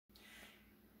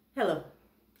Hello,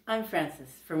 I'm Frances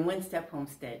from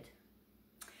Homestead,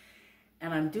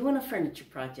 and I'm doing a furniture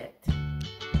project.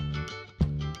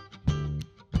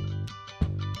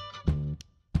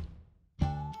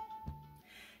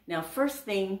 Now, first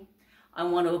thing, I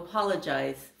want to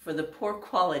apologize for the poor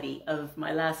quality of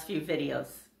my last few videos.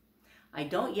 I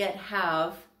don't yet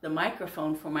have the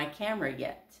microphone for my camera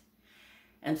yet,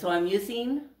 and so I'm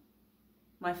using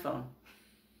my phone.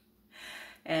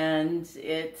 And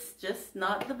it's just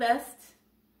not the best,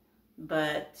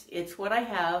 but it's what I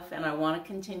have, and I want to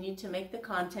continue to make the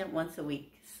content once a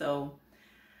week. So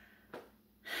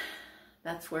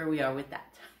that's where we are with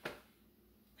that.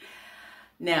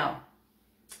 Now,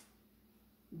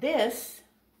 this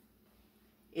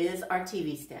is our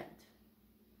TV stand.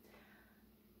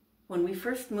 When we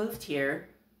first moved here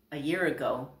a year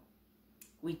ago,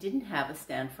 we didn't have a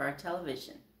stand for our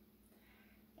television.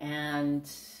 And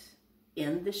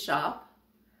in the shop,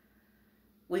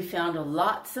 we found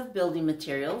lots of building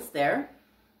materials there,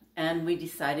 and we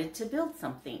decided to build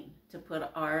something to put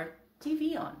our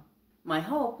TV on. My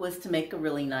hope was to make a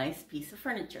really nice piece of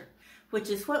furniture, which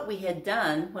is what we had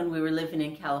done when we were living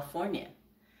in California.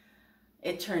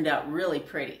 It turned out really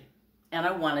pretty, and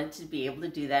I wanted to be able to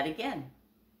do that again.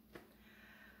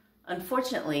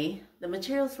 Unfortunately, the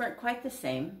materials weren't quite the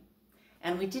same,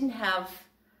 and we didn't have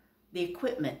the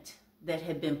equipment that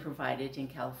had been provided in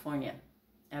California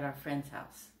at our friend's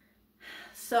house.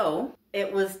 So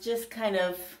it was just kind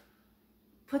of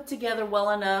put together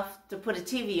well enough to put a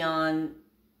TV on,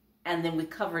 and then we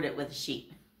covered it with a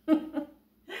sheet.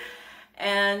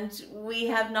 And we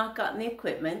have not gotten the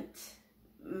equipment,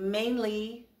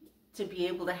 mainly to be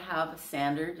able to have a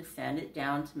sander to sand it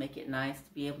down to make it nice,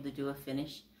 to be able to do a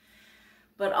finish.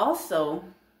 But also,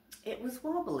 it was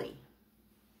wobbly.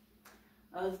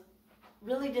 I was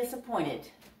really disappointed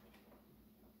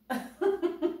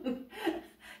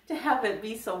to have it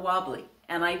be so wobbly.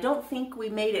 And I don't think we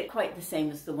made it quite the same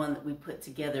as the one that we put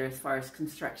together as far as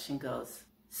construction goes.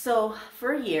 So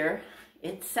for a year,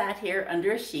 it sat here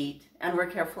under a sheet, and we're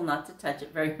careful not to touch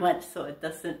it very much so it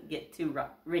doesn't get too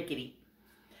rickety.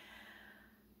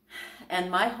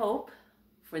 And my hope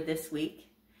for this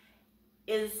week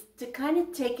is to kind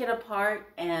of take it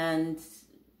apart and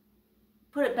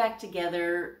put it back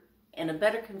together in a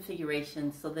better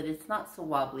configuration so that it's not so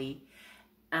wobbly.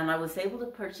 And I was able to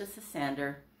purchase a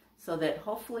sander so that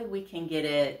hopefully we can get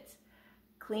it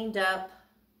cleaned up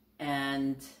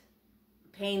and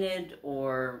painted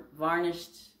or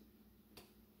varnished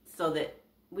so that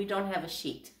we don't have a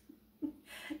sheet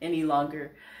any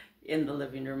longer in the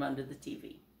living room under the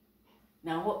TV.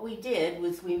 Now what we did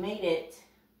was we made it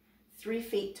 3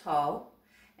 feet tall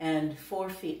and 4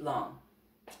 feet long.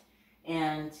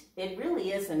 And it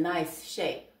really is a nice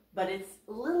shape, but it's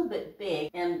a little bit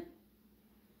big, and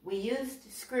we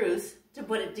used screws to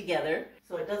put it together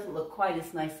so it doesn't look quite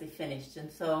as nicely finished.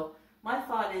 And so my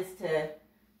thought is to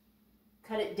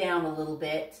cut it down a little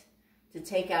bit, to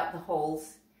take out the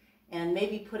holes, and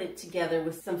maybe put it together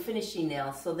with some finishing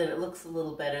nails so that it looks a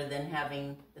little better than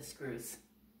having the screws.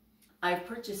 I've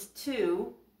purchased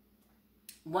 2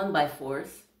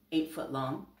 1x4s, 8 foot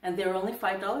long, and they're only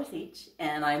 $5 each,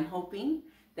 and I'm hoping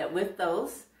that with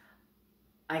those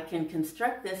I can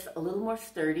construct this a little more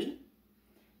sturdy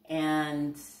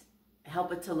and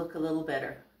help it to look a little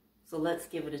better. So let's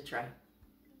give it a try.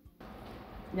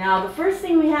 Now the first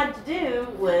thing we had to do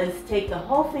was take the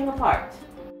whole thing apart.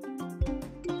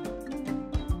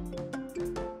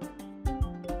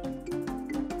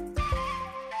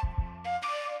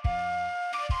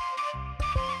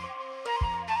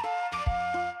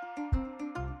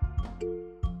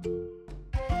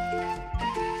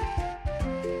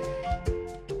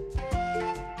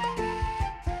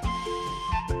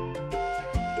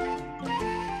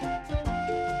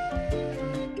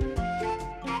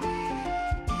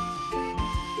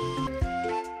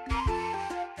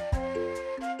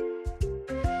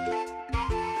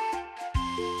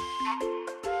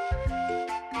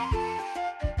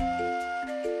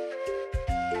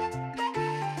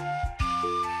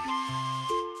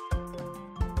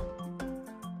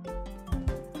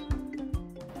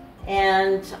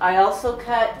 And I also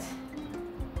cut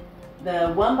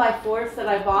the 1x4s that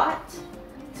I bought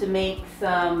to make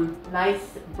some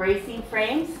nice bracing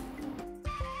frames.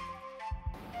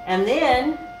 And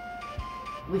then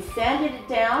we sanded it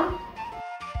down.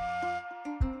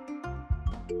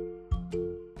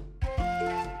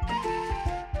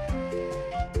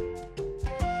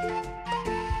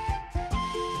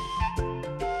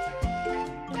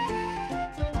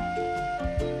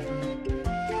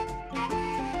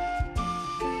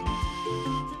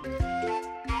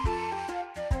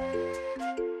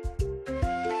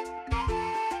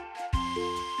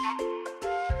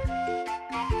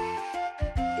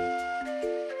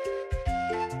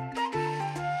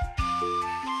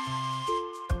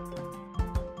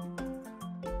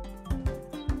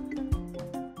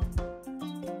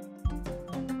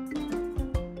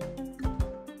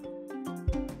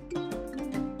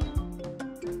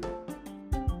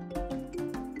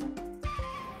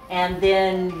 And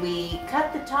then we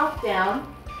cut the top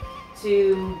down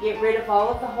to get rid of all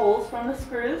of the holes from the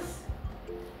screws.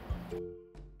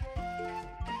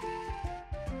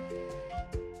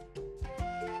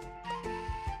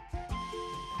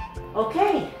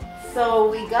 Okay, so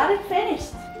we got it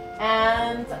finished,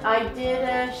 and I did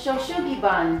a Shou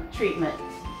treatment,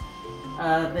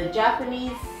 the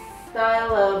Japanese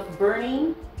style of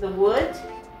burning the wood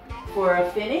for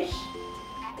a finish,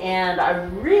 and I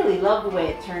really love the way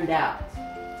it turned out.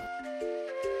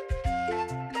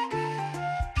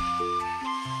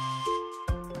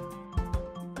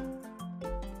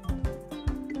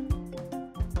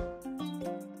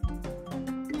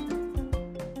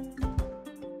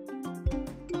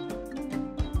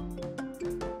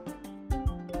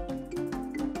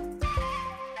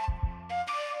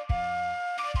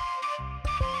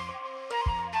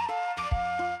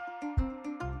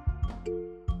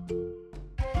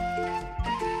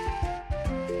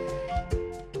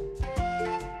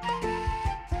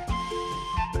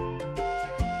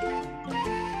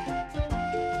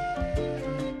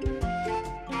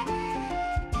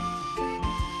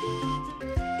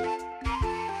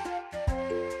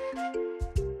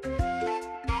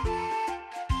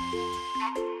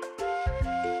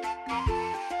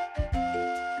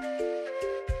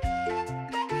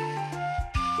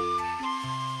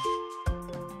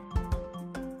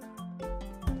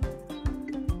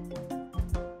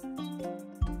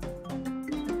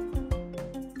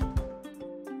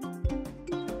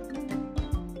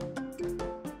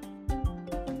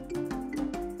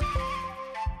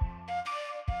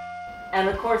 And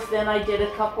of course, then I did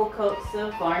a couple coats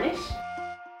of varnish.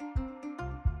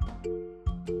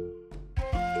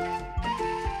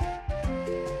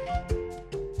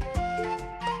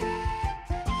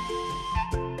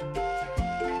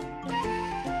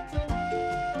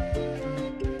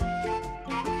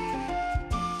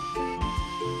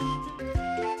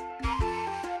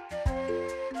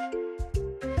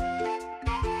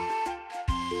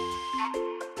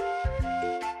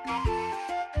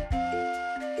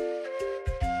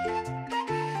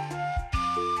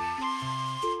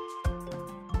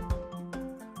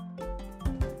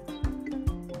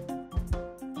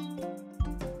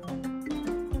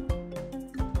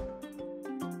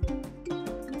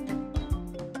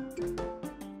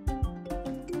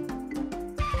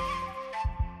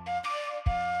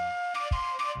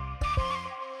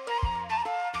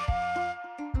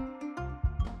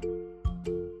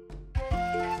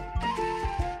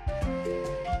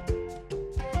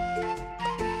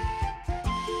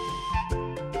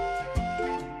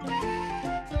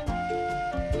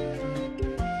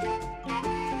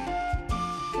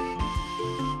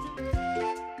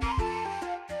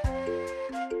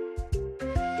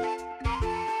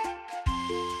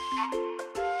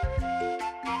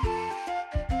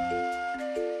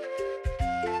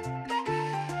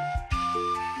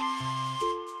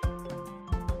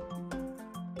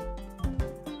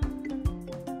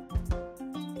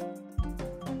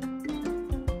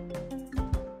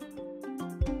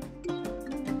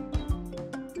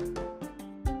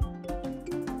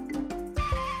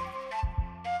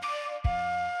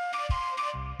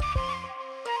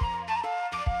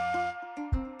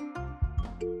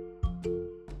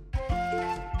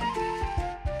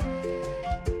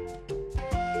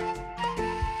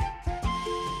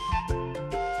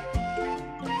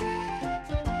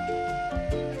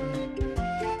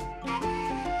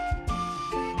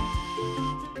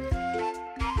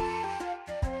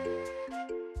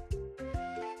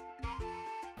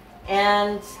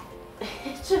 And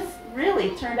it just really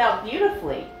turned out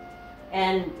beautifully.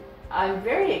 And I'm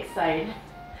very excited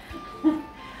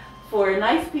for a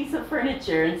nice piece of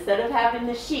furniture instead of having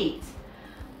the sheet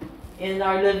in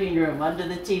our living room under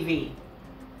the TV.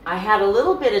 I had a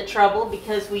little bit of trouble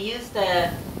because we used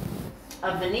a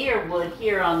veneer wood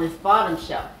here on this bottom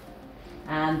shelf.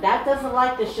 And that doesn't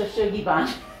like the Shou.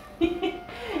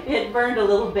 It burned a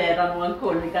little bit on one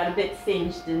corner. It got a bit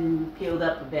singed and peeled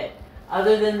up a bit.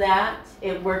 Other than that,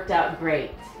 it worked out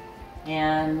great.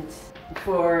 And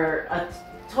for a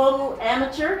total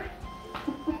amateur,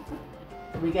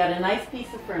 we got a nice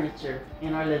piece of furniture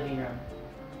in our living room.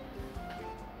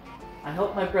 I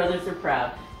hope my brothers are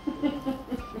proud.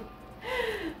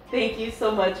 Thank you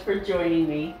so much for joining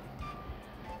me.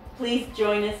 Please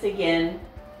join us again,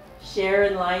 share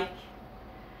and like,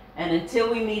 and until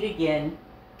we meet again,